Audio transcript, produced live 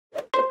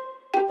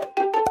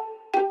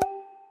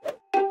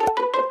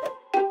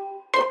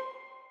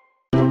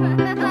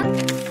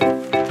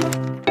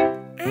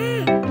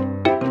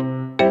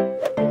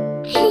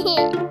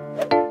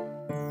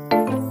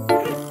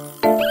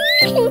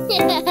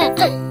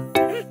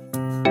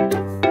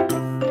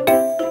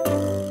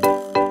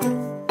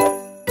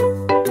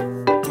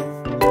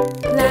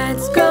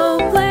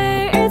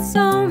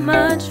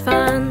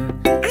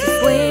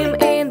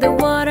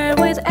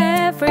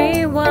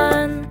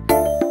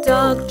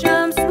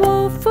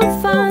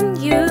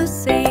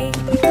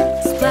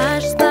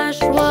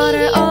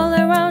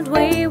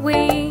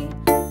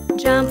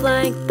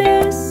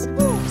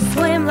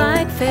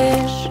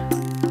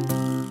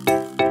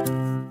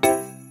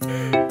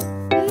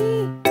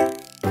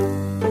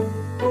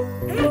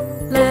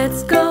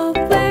Let's go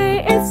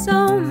play, it's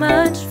so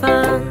much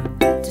fun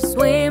to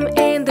swim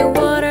in the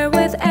water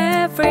with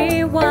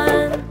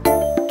everyone.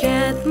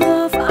 Cat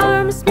move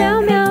arms,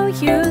 meow meow,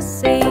 you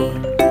see.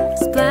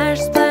 Splash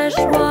splash,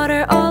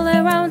 water all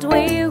around,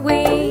 wee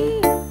wee.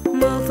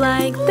 Move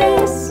like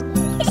this,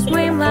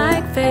 swim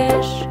like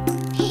fish.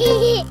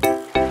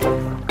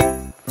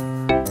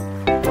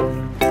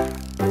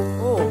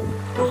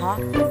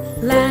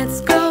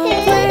 Let's go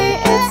play,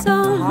 it's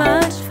so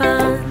much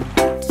fun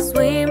to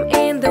swim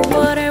in the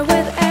water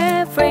with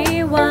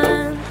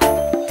everyone.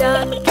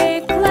 Duck,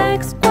 kick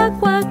legs, quack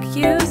quack,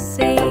 you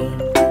see.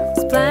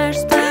 Splash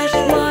splash,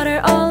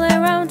 water all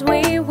around,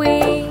 wee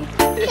wee.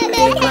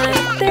 Kick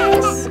like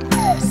this,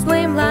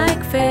 swim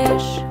like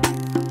fish.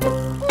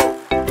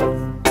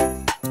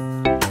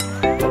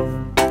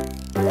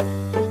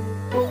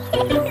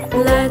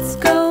 Let's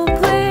go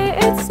play,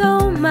 it's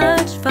so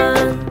much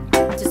fun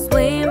to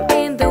swim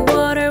in the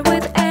water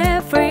with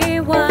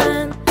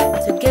everyone.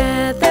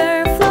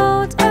 Together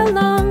float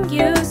along,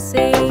 you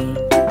see.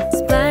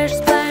 Splash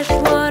splash,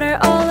 water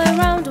all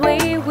around,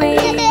 wee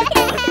wee.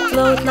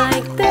 Float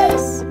like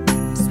this,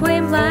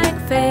 swim like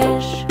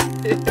fish.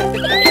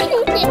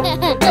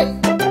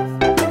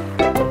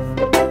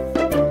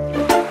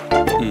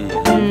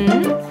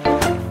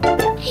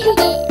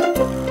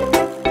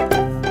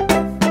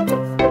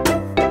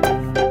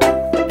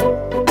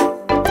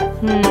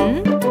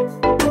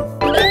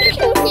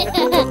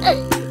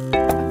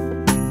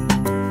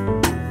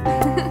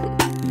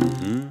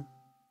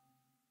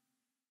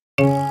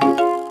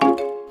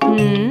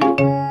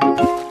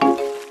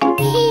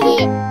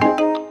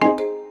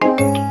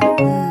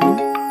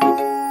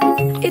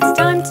 It's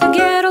time to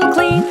get all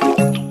clean,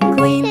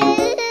 clean,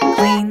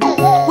 clean.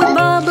 With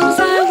bubbles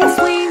I will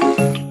swim,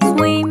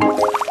 swim,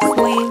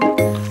 swim.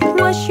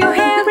 Wash your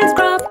hair and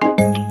scrub,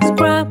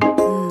 scrub,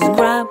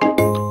 scrub.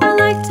 I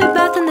like to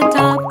bath in the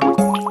tub,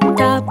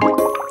 tub,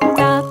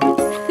 tub.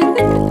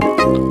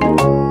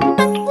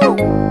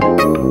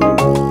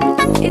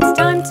 It's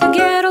time to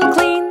get all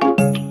clean,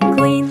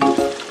 clean,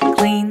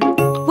 clean.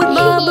 With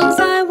bubbles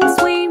I will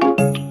swim,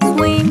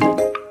 swim,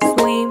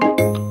 swim.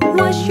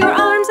 Wash your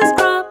arms and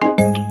scrub,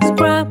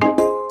 scrub,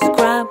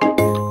 scrub.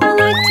 I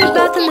like to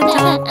bath in the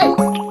tub,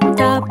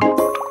 tub,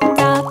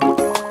 tub.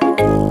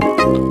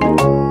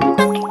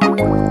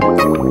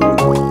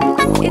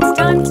 It's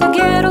time to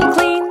get all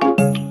clean,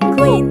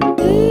 clean,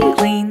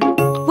 clean.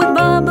 With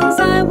bubbles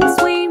I will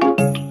swim,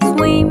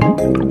 swim,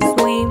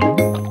 swim.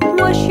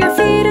 Wash your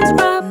feet and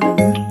scrub,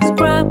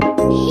 scrub,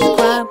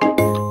 scrub.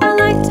 I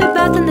like to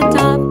bath in the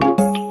tub,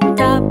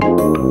 tub,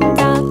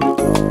 tub.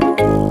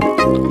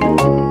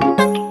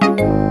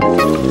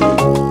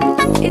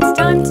 It's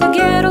time to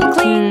get all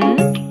clean,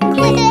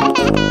 clean,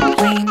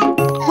 clean.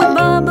 With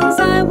bubbles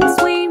I will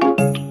swim,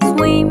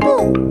 swim,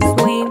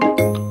 swim.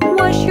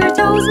 Wash your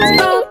toes and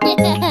scrub,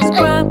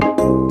 scrub,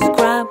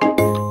 scrub.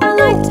 I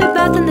like to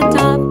bath in the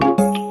tub,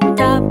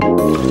 tub,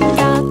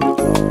 tub.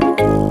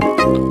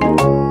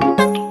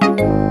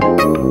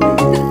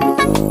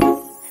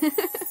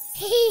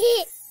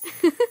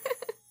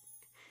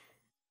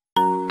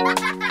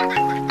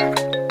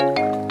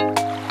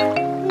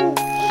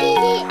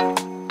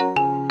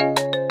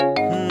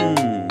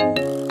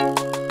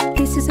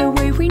 This is a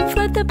way we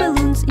inflate the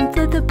balloons,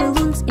 inflate the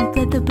balloons,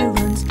 inflate the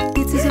balloons.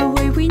 This is a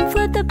way we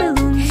inflate the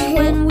balloons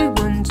when we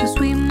want to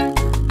swim.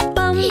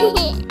 Bum,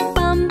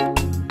 bum,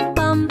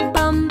 bum,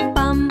 bum,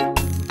 bum.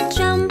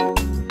 Jump,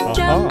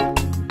 jump,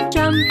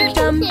 jump,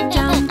 jump,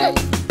 jump.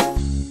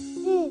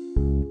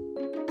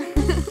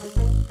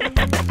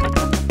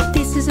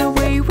 This is a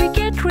way we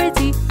get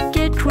ready,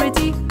 get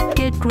ready,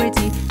 get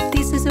ready.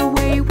 This is a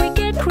way we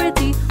get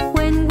ready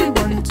when we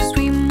want to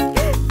swim.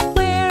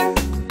 Where,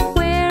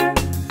 where,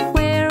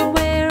 where,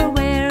 where,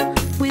 where?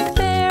 With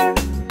bear,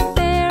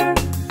 bear,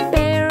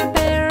 bear,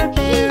 bear,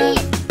 bear.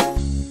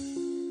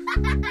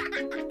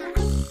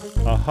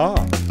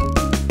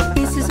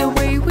 This is a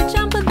way we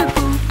jump in the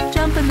pool,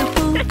 jump in the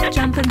pool,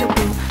 jump in the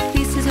pool.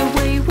 This is a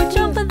way we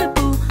jump in the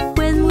pool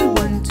when we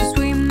want to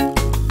swim.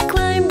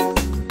 Climb,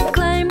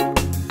 climb,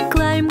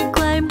 climb,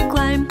 climb,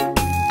 climb.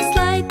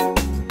 Slide,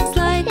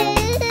 slide,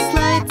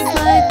 slide,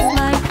 slide,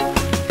 slide.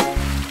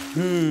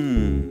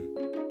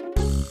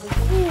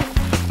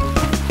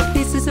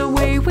 This is a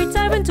way we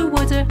dive into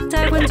water,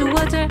 dive into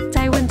water,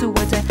 dive into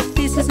water.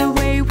 This is a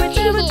way we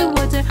dive into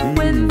water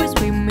when we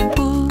swim in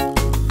pool.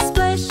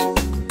 Splash,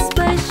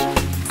 splash,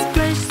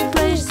 splash,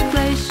 splash,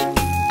 splash.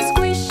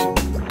 Squish,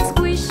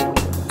 squish,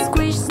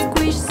 squish,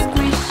 squish,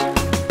 squish.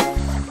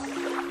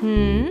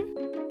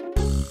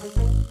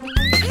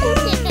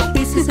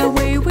 This is a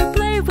way we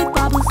play with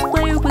bubbles,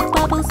 play with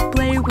bubbles,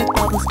 play with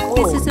bubbles.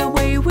 This is a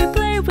way we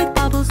play with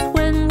bubbles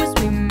when we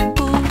swim in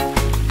pool.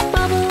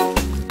 Bubble,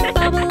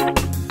 bubble,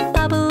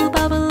 bubble,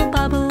 bubble,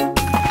 bubble.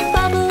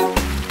 Bubble,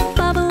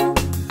 bubble,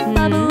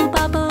 bubble,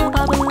 bubble,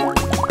 bubble.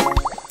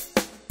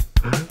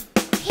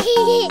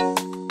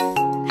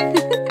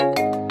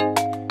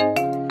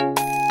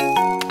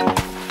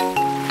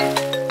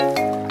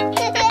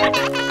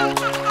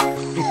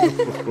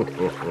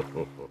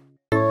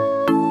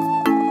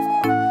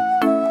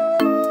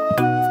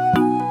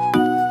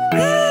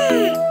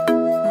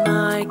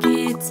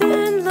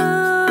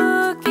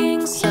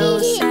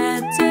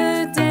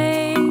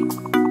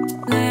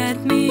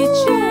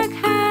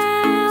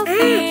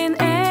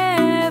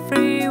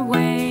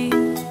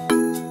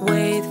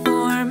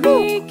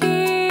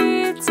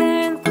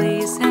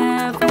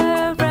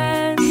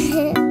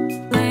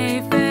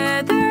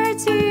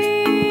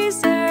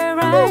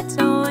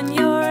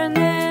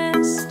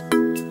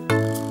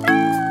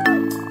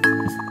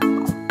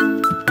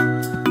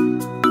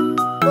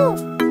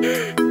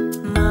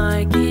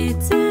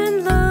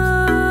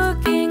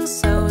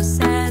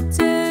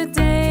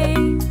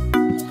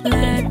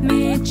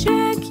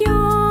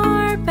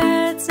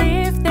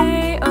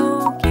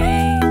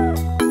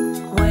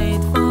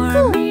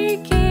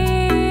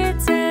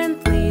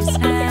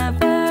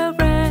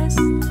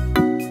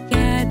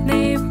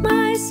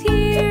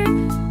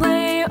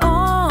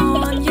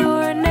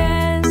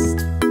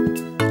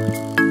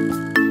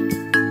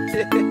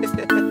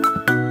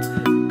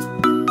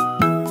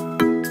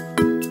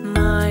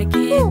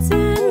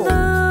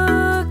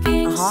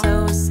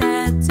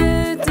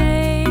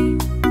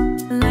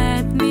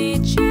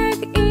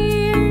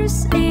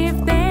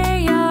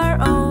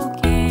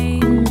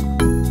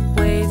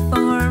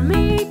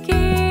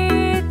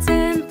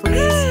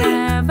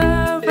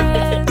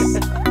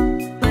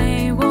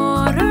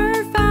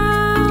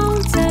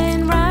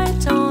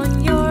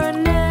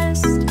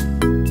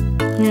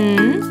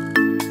 Hmm?